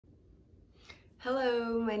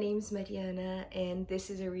Hello, my name's Mariana and this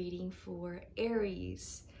is a reading for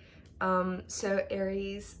Aries. So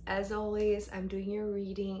Aries, as always, I'm doing your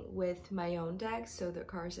reading with my own deck, so the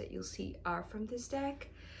cards that you'll see are from this deck.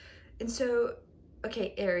 And so,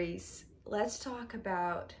 okay, Aries, let's talk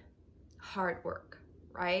about hard work,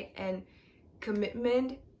 right? And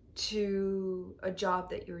commitment to a job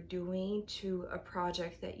that you're doing, to a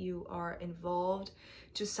project that you are involved,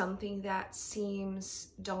 to something that seems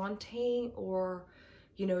daunting or,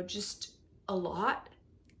 you know, just a lot.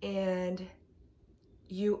 And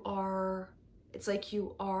it's like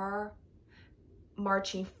you are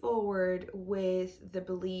marching forward with the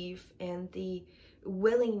belief and the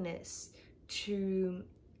willingness to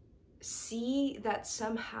see that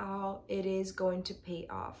somehow it is going to pay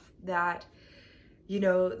off, that you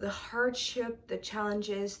know, the hardship, the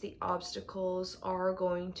challenges, the obstacles are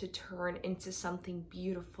going to turn into something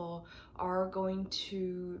beautiful, are going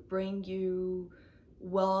to bring you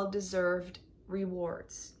well-deserved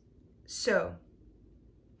rewards. So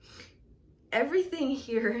everything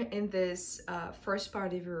here in this first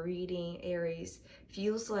part of your reading, Aries,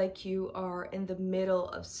 feels like you are in the middle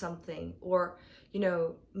of something, or, you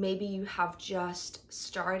know, maybe you have just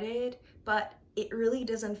started, but it really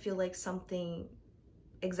doesn't feel like something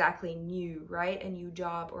exactly new, right? A new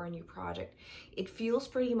job or a new project. It feels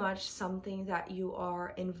pretty much something that you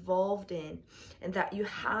are involved in and that you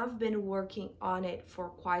have been working on it for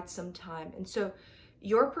quite some time. And so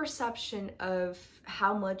your perception of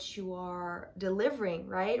how much you are delivering,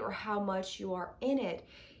 right? Or how much you are in it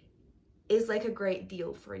is like a great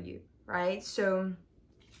deal for you, right? So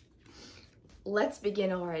let's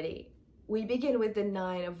begin already. We begin with the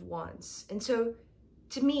 9 of Wands. And so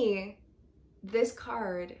to me, this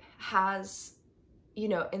card has, you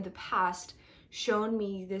know, in the past shown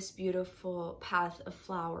me this beautiful path of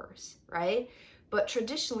flowers, right? But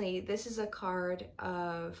traditionally, this is a card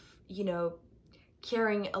of, you know,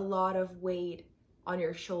 carrying a lot of weight on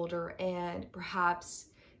your shoulder and perhaps,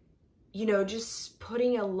 you know, just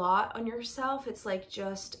putting a lot on yourself. It's like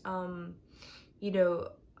just, you know,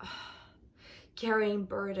 carrying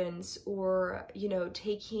burdens, or, you know,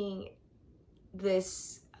 taking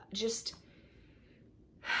this, just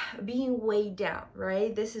being weighed down,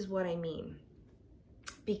 right? This is what I mean.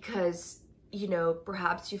 Because, you know,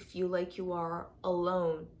 perhaps you feel like you are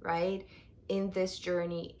alone, right? In this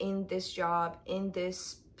journey, in this job, in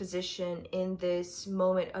this position, in this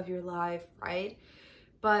moment of your life, right?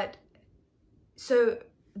 But so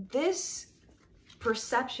this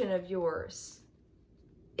perception of yours,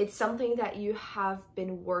 it's something that you have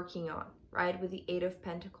been working on, right? With the 8 of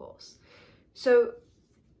Pentacles. So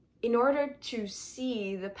in order to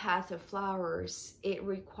see the path of flowers, it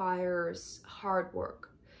requires hard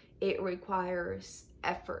work. It requires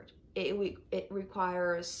effort. It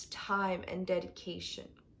requires time and dedication,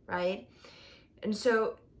 right? And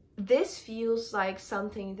so this feels like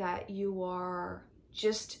something that you are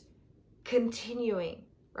just continuing,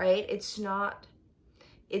 right?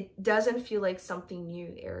 It doesn't feel like something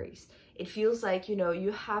new, Aries. It feels like, you know,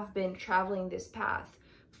 you have been traveling this path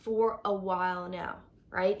for a while now,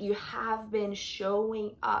 right? You have been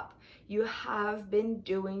showing up. You have been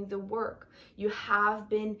doing the work. You have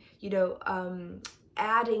been, you know,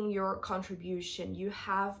 adding your contribution. You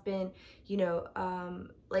have been, you know,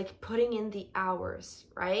 like putting in the hours,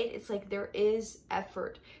 right? It's like there is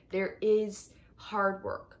effort. There is hard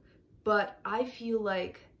work. But I feel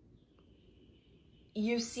like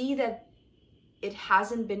you see that it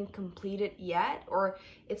hasn't been completed yet, or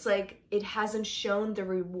it's like it hasn't shown the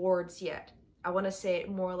rewards yet. I want to say it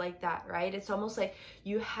more like that, right? It's almost like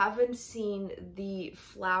you haven't seen the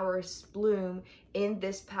flowers bloom in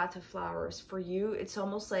this path of flowers. For you, it's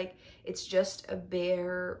almost like it's just a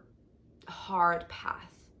bare, hard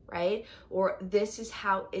path, right? Or this is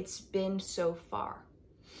how it's been so far.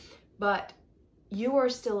 But you are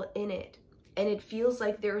still in it, and it feels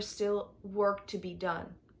like there's still work to be done,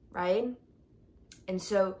 right? And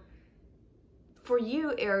so for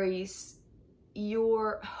you, Aries,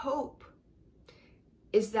 your hope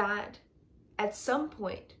is that at some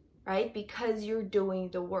point, right, because you're doing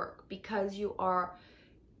the work, because you are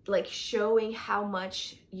like showing how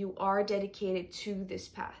much you are dedicated to this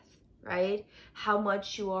path, right, how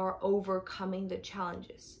much you are overcoming the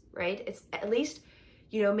challenges, right? It's at least,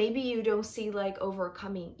 you know, maybe you don't see like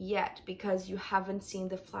overcoming yet because you haven't seen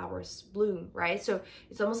the flowers bloom, right? So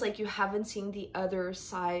it's almost like you haven't seen the other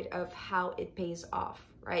side of how it pays off,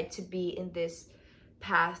 right, to be in this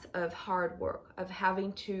path of hard work, of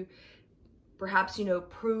having to perhaps, you know,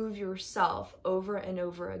 prove yourself over and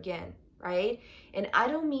over again, right? And I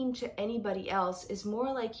don't mean to anybody else, it's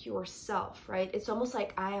more like yourself, right? It's almost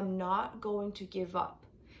like, I am not going to give up.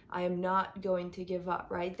 I am not going to give up,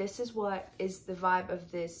 right? This is what is the vibe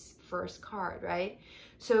of this first card, right?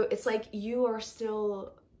 So it's like you are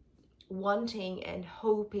still wanting and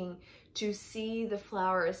hoping to see the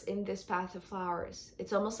flowers in this path of flowers.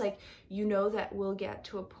 It's almost like, you know, that we'll get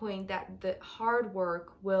to a point that the hard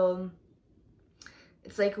work will,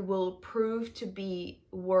 it's like, will prove to be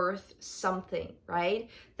worth something, right?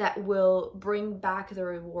 That will bring back the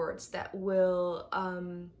rewards, that will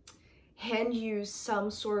hand you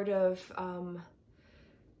some sort of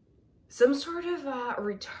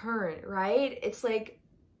return, right? It's like,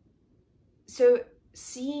 so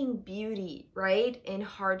seeing beauty, right, in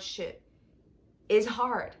hardship is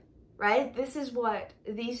hard, right? This is what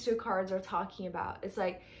these two cards are talking about. It's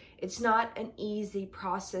like, it's not an easy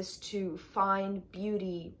process to find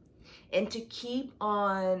beauty and to keep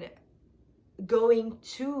on going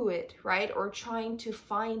to it, right? Or trying to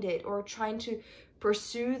find it, or trying to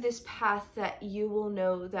pursue this path that you will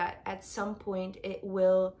know that at some point it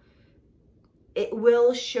will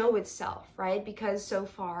show itself, right? Because so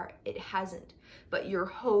far it hasn't. But your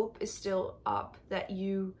hope is still up that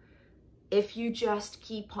you, if you just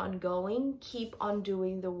keep on going, keep on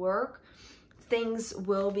doing the work, things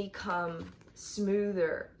will become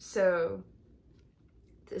smoother. So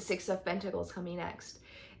the Six of Pentacles coming next.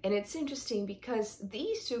 And it's interesting because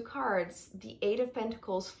these two cards, the Eight of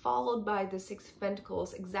Pentacles followed by the Six of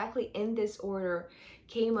Pentacles, exactly in this order,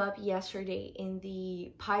 came up yesterday in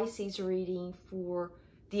the Pisces reading for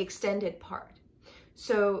the extended part.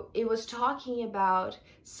 So it was talking about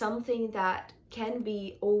something that can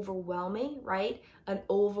be overwhelming, right? An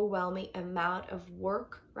overwhelming amount of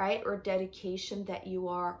work, right? Or dedication that you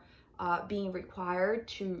are being required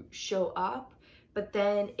to show up. But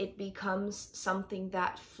then it becomes something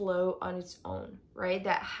that flows on its own, right?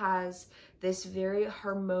 That has this very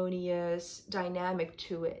harmonious dynamic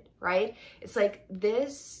to it, right? It's like,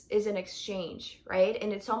 this is an exchange, right?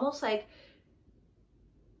 And it's almost like,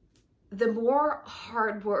 the more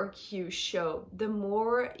hard work you show, the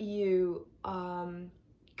more you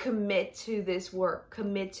commit to this work,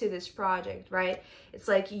 commit to this project, right? It's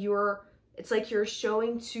like you're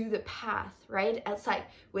showing to the path, right? It's like,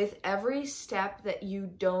 with every step that you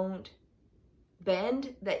don't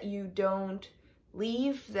bend, that you don't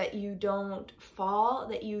leave, that you don't fall,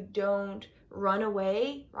 that you don't run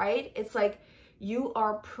away, right? It's like you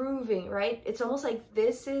are proving, right? It's almost like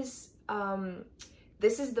this is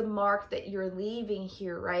the mark that you're leaving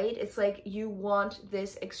here, right? It's like you want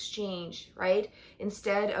this exchange, right?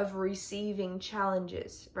 Instead of receiving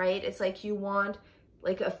challenges, right? It's like you want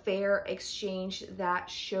like a fair exchange that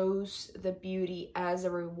shows the beauty as a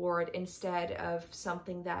reward instead of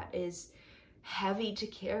something that is heavy to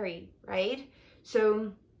carry, right?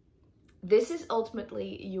 So this is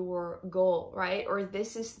ultimately your goal, right? Or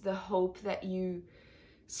this is the hope that you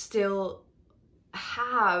still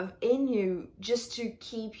have in you, just to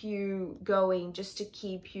keep you going, just to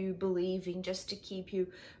keep you believing, just to keep you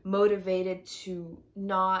motivated to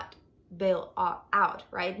not bail out,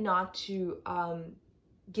 right? Not to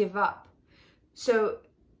give up. So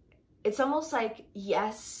it's almost like,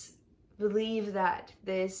 yes, believe that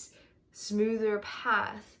this smoother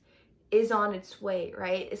path is on its way,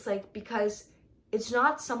 right? It's like, because it's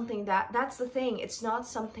not something that's the thing, it's not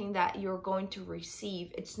something that you're going to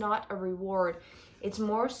receive. It's not a reward. It's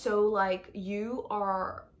more so like you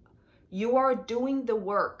are doing the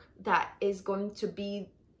work that is going to be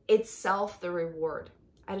itself the reward.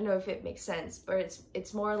 I don't know if it makes sense, but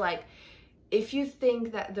it's more like, if you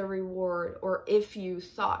think that the reward, or if you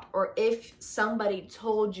thought, or if somebody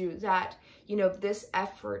told you that, you know, this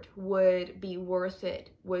effort would be worth it,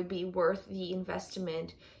 would be worth the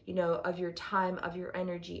investment, you know, of your time, of your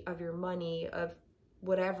energy, of your money, of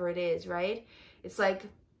whatever it is, right? It's like,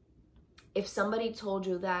 if somebody told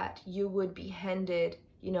you that you would be handed,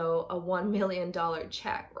 you know, a $1 million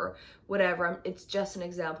check or whatever, it's just an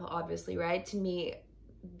example, obviously, right? To me,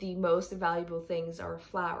 the most valuable things are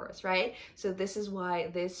flowers, right? So this is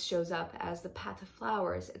why this shows up as the path of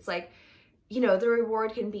flowers. It's like, you know, the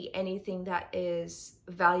reward can be anything that is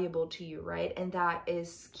valuable to you, right? And that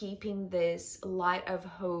is keeping this light of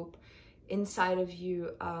hope inside of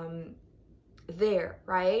you there,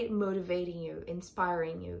 right? Motivating you,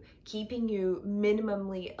 inspiring you, keeping you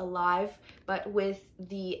minimally alive, but with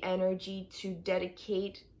the energy to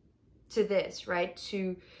dedicate to this, right?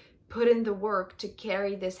 To put in the work to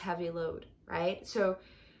carry this heavy load, right? So,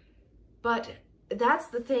 but that's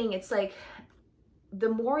the thing. It's like, the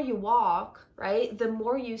more you walk, right, the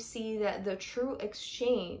more you see that the true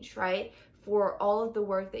exchange, right, for all of the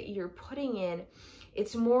work that you're putting in.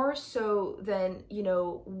 It's more so than, you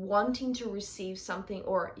know, wanting to receive something,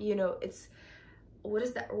 or, you know, it's, what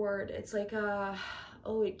is that word? It's like,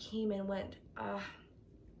 oh, it came and went.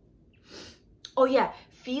 Oh yeah,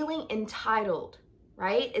 feeling entitled,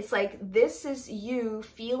 right? It's like, this is you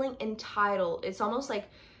feeling entitled. It's almost like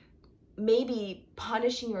maybe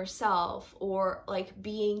punishing yourself, or like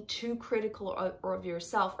being too critical of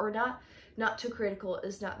yourself, or not too critical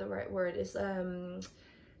is not the right word, is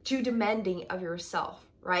too demanding of yourself,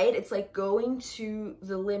 right? It's like going to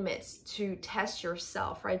the limits to test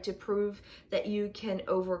yourself, right? To prove that you can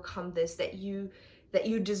overcome this, that you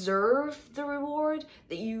deserve the reward,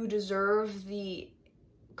 that you deserve the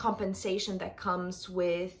compensation that comes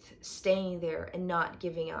with staying there and not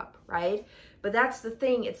giving up, right? But that's the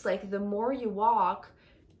thing. It's like, the more you walk,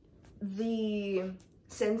 the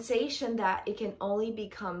sensation that it can only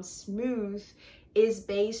become smooth is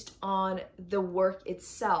based on the work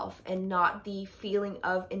itself, and not the feeling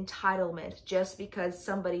of entitlement just because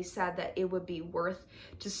somebody said that it would be worth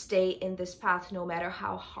to stay in this path no matter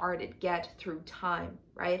how hard it gets through time,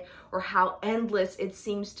 right? Or how endless it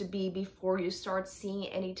seems to be before you start seeing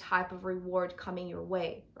any type of reward coming your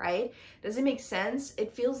way, right? Does it make sense?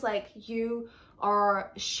 It feels like you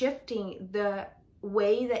are shifting the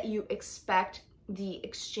way that you expect the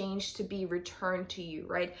exchange to be returned to you,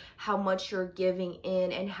 right? How much you're giving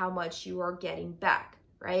in and how much you are getting back,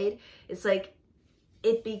 right? It's like,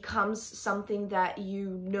 it becomes something that you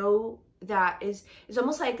know that is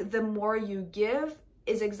almost like the more you give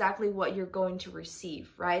is exactly what you're going to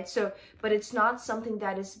receive, right? So, but it's not something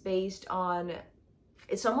that is based on,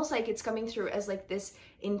 it's almost like it's coming through as like this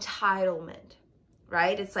entitlement,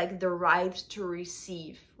 right? It's like the right to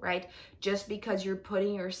receive, right? Just because you're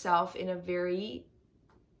putting yourself in a very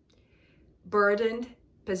burdened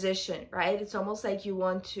position, right? It's almost like you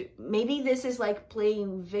want to, maybe this is like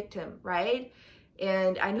playing victim, right?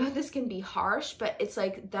 And I know this can be harsh, but it's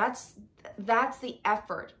like, that's the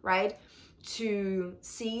effort, right? To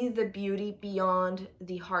see the beauty beyond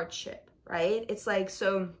the hardship, right? It's like,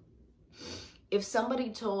 so if somebody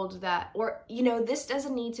told that, or, you know, this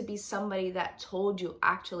doesn't need to be somebody that told you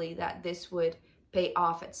actually that this would pay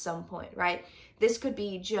off at some point, right? This could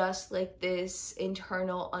be just like this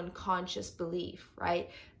internal unconscious belief, right?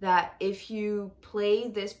 That if you play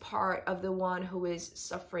this part of the one who is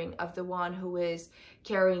suffering, of the one who is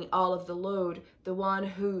carrying all of the load, the one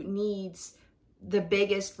who needs the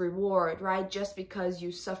biggest reward, right? Just because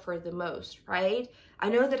you suffer the most, right? I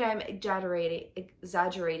know that I'm exaggerating.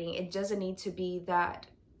 It doesn't need to be that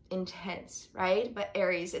intense, right? But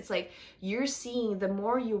Aries, it's like, you're seeing the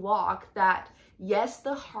more you walk that, yes,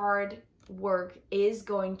 the hard work is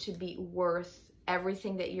going to be worth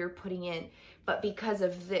everything that you're putting in, but because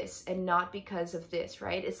of this and not because of this,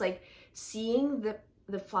 right? It's like seeing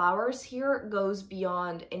the flowers here goes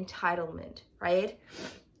beyond entitlement, right?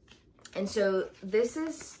 And so this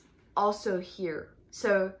is also here.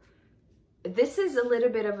 So this is a little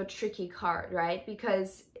bit of a tricky card, right?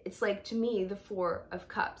 Because it's like, to me, the Four of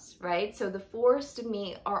Cups, right? So the fours to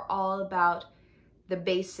me are all about the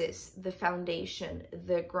basis, the foundation,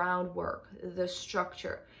 the groundwork, the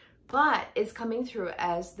structure. But it's coming through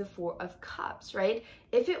as the Four of Cups, right?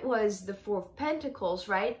 If it was the Four of Pentacles,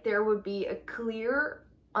 right, there would be a clear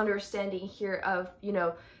understanding here of, you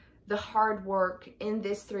know, the hard work in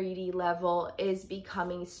this 3D level is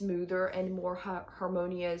becoming smoother and more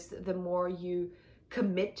harmonious the more you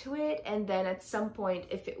commit to it. And then at some point,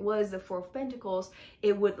 if it was the Four of Pentacles,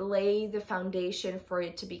 it would lay the foundation for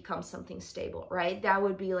it to become something stable, right? That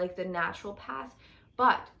would be like the natural path.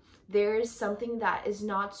 But there is something that is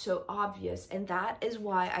not so obvious, and that is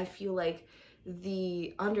why I feel like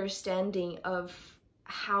the understanding of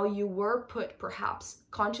how you were put, perhaps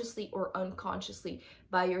consciously or unconsciously,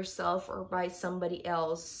 by yourself or by somebody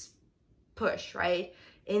else, push, right?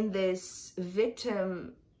 In this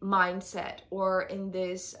victim mindset, or in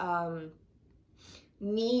this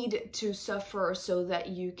need to suffer so that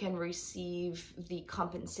you can receive the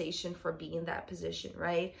compensation for being in that position,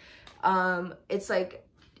 right? It's like,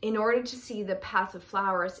 in order to see the path of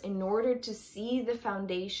flowers, in order to see the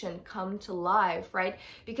foundation come to life, right?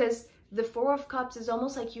 Because the Four of Cups is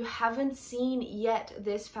almost like you haven't seen yet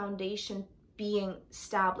this foundation being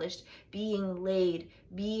established, being laid,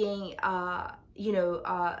 being,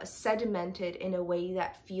 sedimented in a way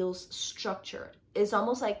that feels structured. It's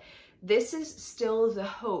almost like this is still the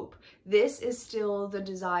hope. This is still the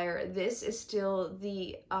desire. This is still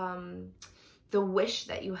the wish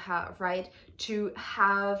that you have, right? To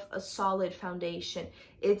have a solid foundation.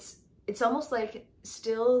 It's almost like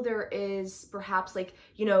still there is perhaps like,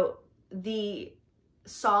 you know, the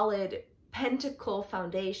solid pentacle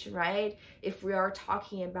foundation, right? If we are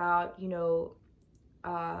talking about, you know,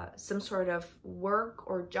 some sort of work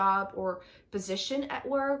or job or position at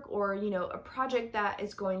work, or, you know, a project that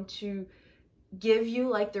is going to give you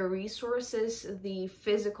like the resources, the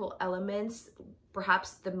physical elements,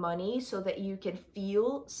 perhaps the money, so that you can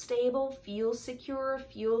feel stable, feel secure,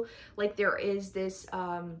 feel like there is this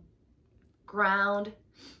ground,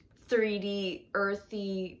 3D,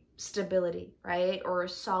 earthy stability, right? Or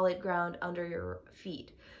solid ground under your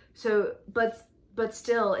feet. So, but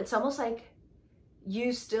still, it's almost like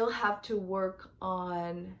you still have to work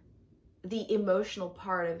on the emotional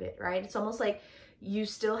part of it, right? It's almost like you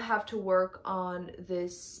still have to work on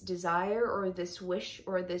this desire or this wish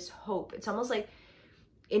or this hope. It's almost like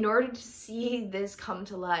in order to see this come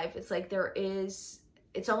to life, it's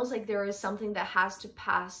almost like there is something that has to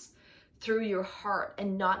pass through your heart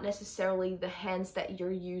and not necessarily the hands that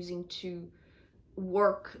you're using to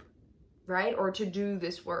work, right? Or to do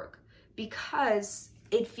this work, because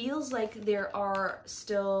it feels like there are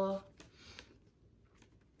still,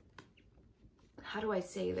 how do I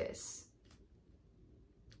say this?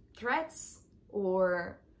 Threats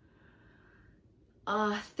or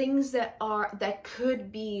things that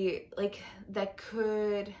could be like, that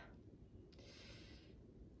could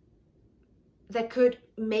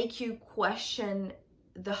make you question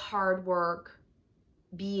the hard work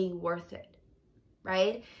being worth it,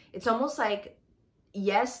 right? It's almost like,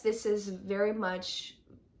 yes, this is very much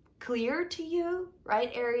clear to you,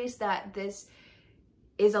 right, Aries, that this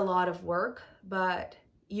is a lot of work, but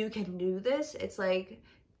you can do this. It's like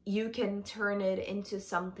you can turn it into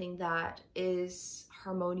something that is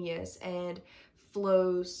harmonious and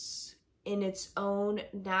flows in its own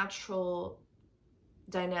natural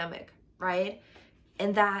dynamic, right?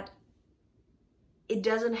 And that it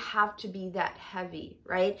doesn't have to be that heavy,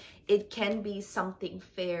 right? It can be something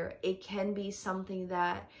fair. It can be something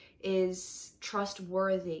that is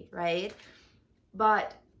trustworthy, right?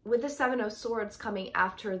 But with the Seven of Swords coming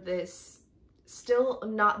after this, still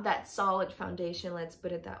not that solid foundation, let's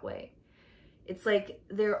put it that way. It's like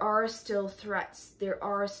there are still threats. There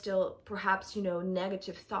are still perhaps, you know,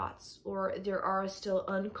 negative thoughts, or there are still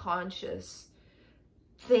unconscious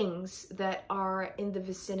things that are in the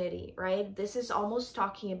vicinity, right? This is almost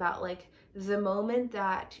talking about like the moment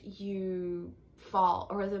that you fall,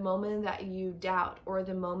 or the moment that you doubt, or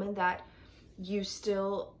the moment that you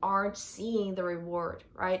still aren't seeing the reward,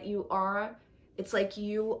 right? It's like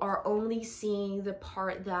you are only seeing the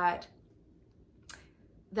part that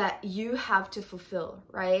you have to fulfill,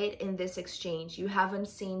 right? In this exchange, you haven't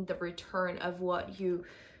seen the return of what you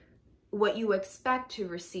expect to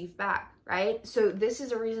receive back, right? So this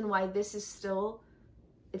is a reason why this is still,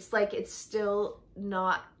 it's like it's still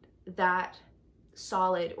not that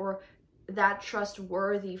solid or that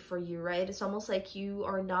trustworthy for you, right? It's almost like you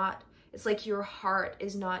are not, it's like your heart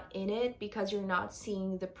is not in it because you're not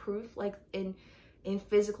seeing the proof, like in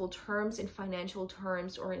physical terms, in financial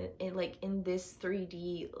terms, or in this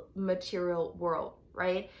 3D material world,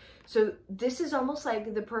 right? So this is almost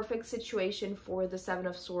like the perfect situation for the Seven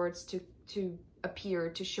of Swords to appear,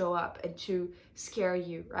 to show up, and to scare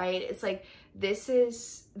you, right? It's like this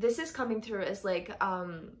is coming through as like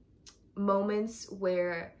moments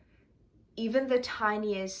where even the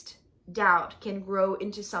tiniest doubt can grow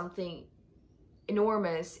into something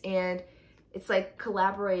enormous, and it's like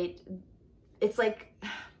it's like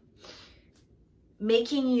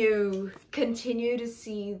making you continue to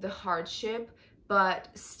see the hardship, but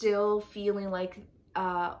still feeling like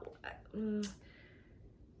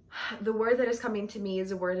the word that is coming to me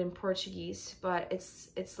is a word in Portuguese, but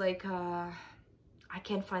it's like I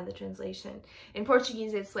can't find the translation. In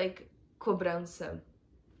Portuguese, it's like cobrança.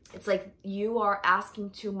 It's like you are asking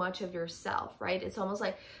too much of yourself, right? It's almost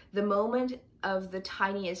like the moment of the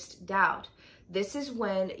tiniest doubt. This is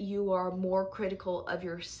when you are more critical of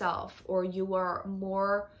yourself, or you are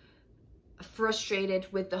more frustrated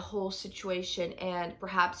with the whole situation, and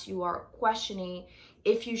perhaps you are questioning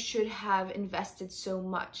if you should have invested so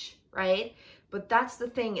much, right? But that's the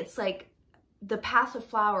thing. It's like the path of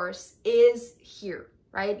flowers is here,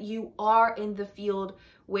 right? You are in the field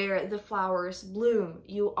where the flowers bloom.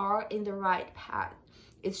 You are in the right path.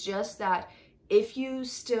 It's just that if you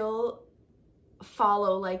still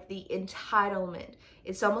follow like the entitlement,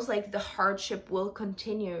 it's almost like the hardship will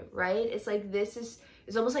continue, right? It's like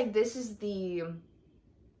it's almost like this is the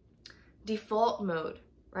default mode,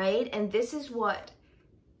 right? And this is what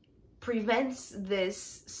prevents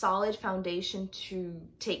this solid foundation to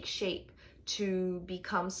take shape, to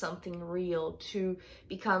become something real, to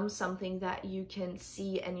become something that you can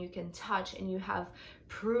see and you can touch, and you have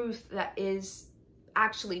proof that is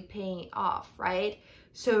actually paying off, right?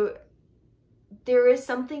 So there is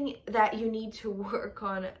something that you need to work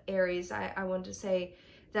on, Aries, I want to say,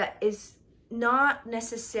 that is not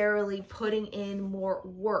necessarily putting in more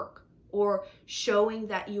work or showing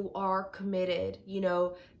that you are committed, you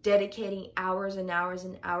know, dedicating hours and hours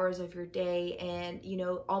and hours of your day, and, you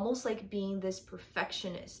know, almost like being this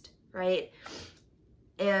perfectionist, right?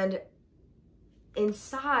 And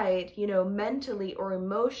inside, you know, mentally or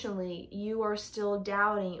emotionally, you are still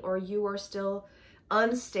doubting, or you are still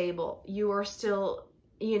unstable. You are still,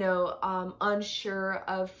 you know, unsure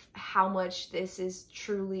of how much this is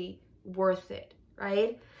truly worth it,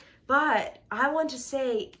 right? But I want to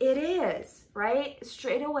say it is, right?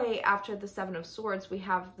 Straight away after the Seven of Swords, we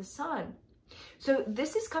have the Sun. So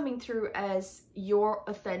this is coming through as your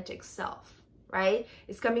authentic self, right?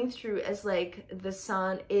 It's coming through as like the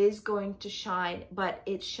sun is going to shine, but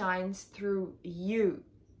it shines through you,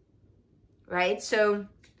 right? So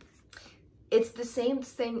it's the same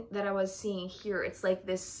thing that I was seeing here. It's like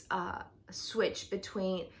this switch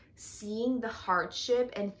between seeing the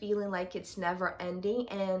hardship and feeling like it's never ending,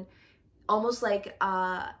 and almost like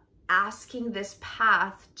asking this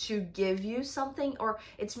path to give you something. Or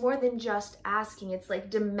it's more than just asking, it's like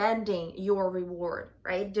demanding your reward,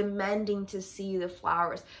 right? Demanding to see the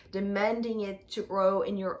flowers, demanding it to grow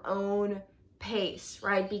in your own pace,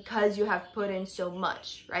 right? Because you have put in so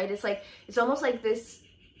much, right? It's like, it's almost like this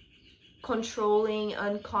controlling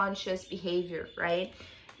unconscious behavior, right?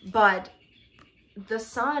 But the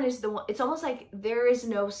sun is the one. It's almost like there is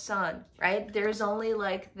no sun, right? There's only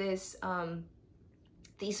like this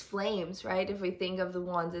these flames, right? If we think of the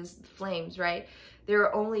ones as flames, right? There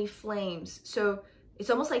are only flames. So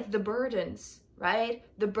it's almost like the burdens, right?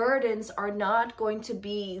 The burdens are not going to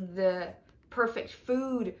be the perfect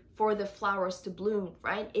food for the flowers to bloom,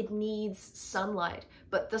 right? It needs sunlight,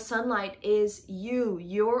 but the sunlight is you.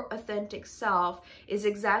 Your authentic self is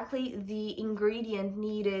exactly the ingredient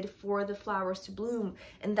needed for the flowers to bloom.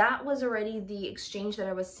 And that was already the exchange that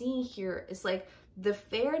I was seeing here. It's like the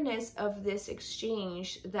fairness of this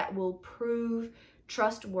exchange that will prove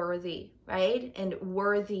trustworthy, right? And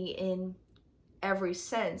worthy in every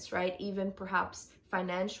sense, right? Even perhaps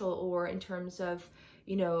financial, or in terms of,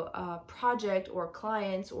 you know, project or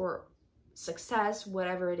clients or success,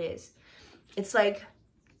 whatever it is. It's like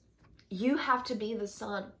you have to be the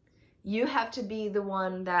sun. You have to be the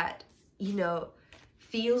one that, you know,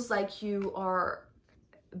 feels like you are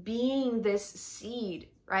being this seed,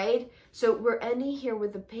 right? So we're ending here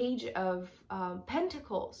with the Page of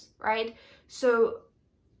Pentacles, right? So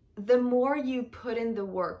the more you put in the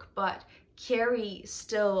work, but carry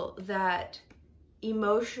still that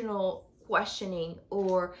emotional questioning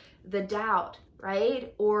or the doubt,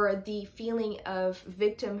 right? Or the feeling of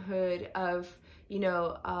victimhood, of, you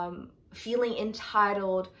know, feeling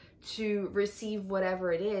entitled to receive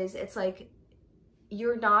whatever it is. It's like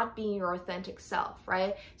you're not being your authentic self,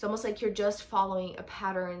 right? It's almost like you're just following a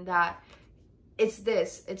pattern that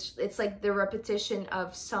it's like the repetition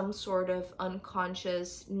of some sort of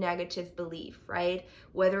unconscious negative belief, right?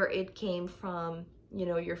 Whether it came from, you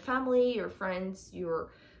know, your family, your friends,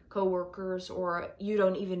 your co-workers, or you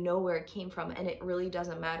don't even know where it came from, and it really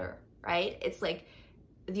doesn't matter, right? It's like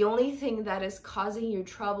the only thing that is causing you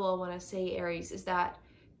trouble, when I say Aries, is that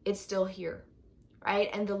it's still here, right?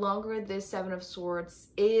 And the longer this Seven of Swords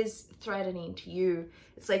is threatening to you,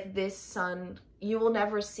 it's like this sun, you will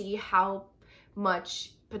never see how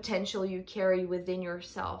much potential you carry within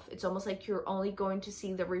yourself. It's almost like you're only going to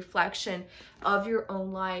see the reflection of your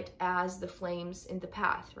own light as the flames in the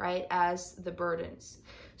path, right? As the burdens.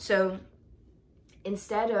 So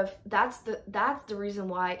instead of, that's the reason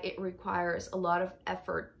why it requires a lot of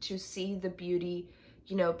effort to see the beauty,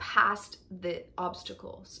 you know, past the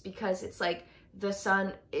obstacles, because it's like the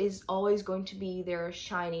sun is always going to be there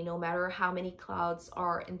shining, no matter how many clouds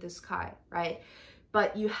are in the sky, right?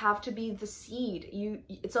 But you have to be the seed.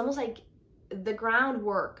 It's almost like the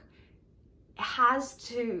groundwork has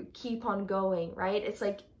to keep on going, right? It's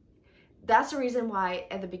like, that's the reason why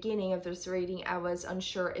at the beginning of this reading, I was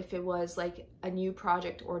unsure if it was like a new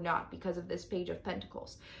project or not, because of this Page of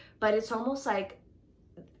Pentacles. But it's almost like,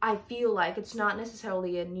 I feel like it's not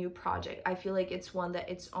necessarily a new project. I feel like it's one that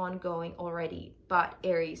it's ongoing already. But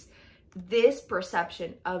Aries, this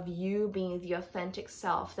perception of you being the authentic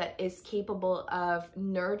self that is capable of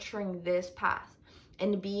nurturing this path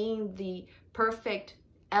and being the perfect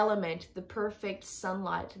element, the perfect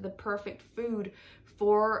sunlight, the perfect food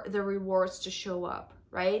for the rewards to show up,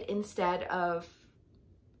 right? Instead of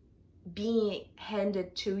being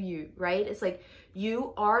handed to you, right? It's like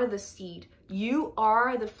you are the seed, you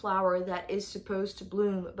are the flower that is supposed to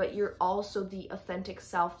bloom, but you're also the authentic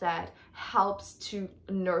self that helps to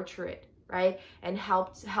nurture it, right? And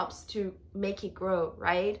helps to make it grow,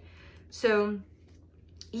 right? So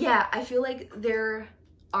yeah, I feel like there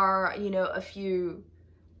are, you know, a few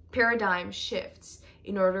paradigm shifts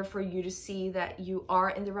in order for you to see that you are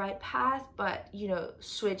in the right path, but, you know,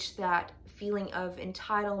 switch that feeling of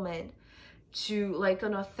entitlement to like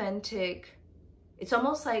an authentic, it's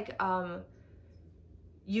almost like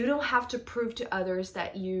you don't have to prove to others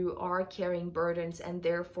that you are carrying burdens and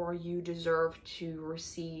therefore you deserve to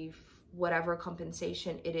receive whatever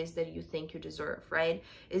compensation it is that you think you deserve, right?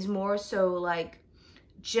 Is more so like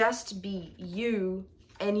just be you,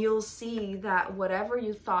 and you'll see that whatever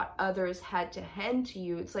you thought others had to hand to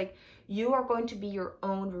you, it's like you are going to be your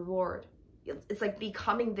own reward. It's like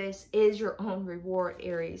becoming this is your own reward,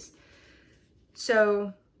 Aries.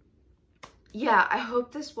 So yeah, I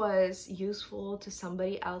hope this was useful to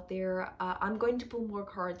somebody out there. I'm going to pull more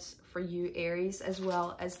cards for you, Aries, as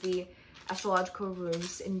well as the astrological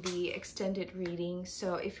runes in the extended reading.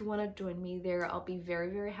 So if you want to join me there, I'll be very,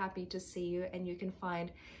 very happy to see you, and you can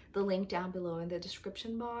find the link down below in the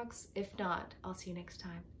description box. If not, I'll see you next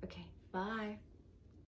time. Okay, bye.